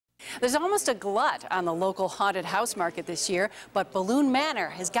There's almost a glut on the local haunted house market this year, but Balloon Manor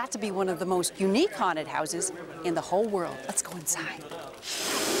has got to be one of the most unique haunted houses in the whole world. Let's go inside.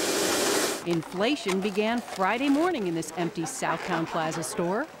 Inflation began Friday morning in this empty Southtown Plaza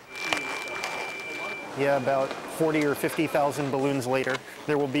store. Yeah, about 40 or 50,000 balloons later.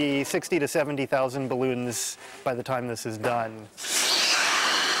 There will be 60 to 70,000 balloons by the time this is done.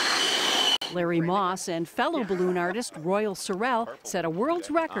 Larry Moss and fellow balloon artist Royal Sorrell set a world's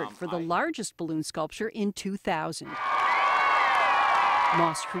record for the largest balloon sculpture in 2000.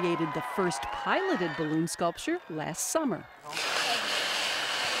 Moss created the first piloted balloon sculpture last summer.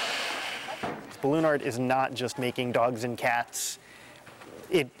 Balloon art is not just making dogs and cats.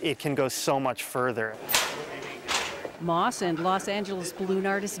 It can go so much further. Moss and Los Angeles balloon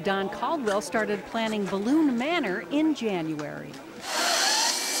artist Don Caldwell started planning Balloon Manor in January.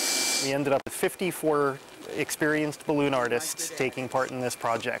 We ended up with 54 experienced balloon artists taking part in this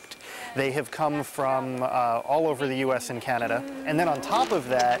project. They have come from all over the US and Canada. And then on top of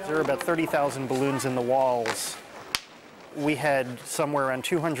that, there are about 30,000 balloons in the walls. We had somewhere around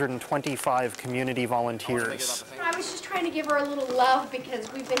 225 community volunteers. I was just trying to give her a little love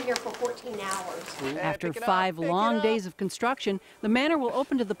because we've been here for 14 hours. After 5 long days of construction, the manor will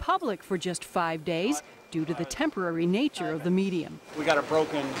open to the public for just 5 days due to the temporary nature of the medium. We got a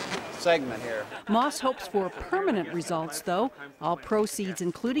broken segment here. Moss hopes for permanent results, though. All proceeds,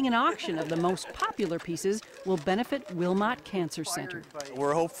 including an auction of the most popular pieces, will benefit Wilmot Cancer Center.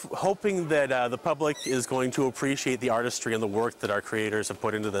 We're hoping that the public is going to appreciate the artistry and the work that our creators have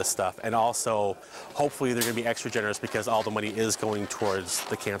put into this stuff, and also hopefully they're going to be extra generous because all the money is going towards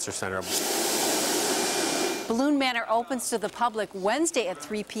the Cancer Center. Balloon Manor opens to the public Wednesday at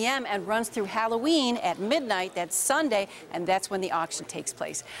 3 p.m. and runs through Halloween at midnight. That's Sunday, and that's when the auction takes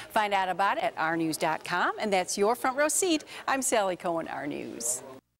place. Find out about it at RNews.com, and that's your front row seat. I'm Sally Cohen, RNews.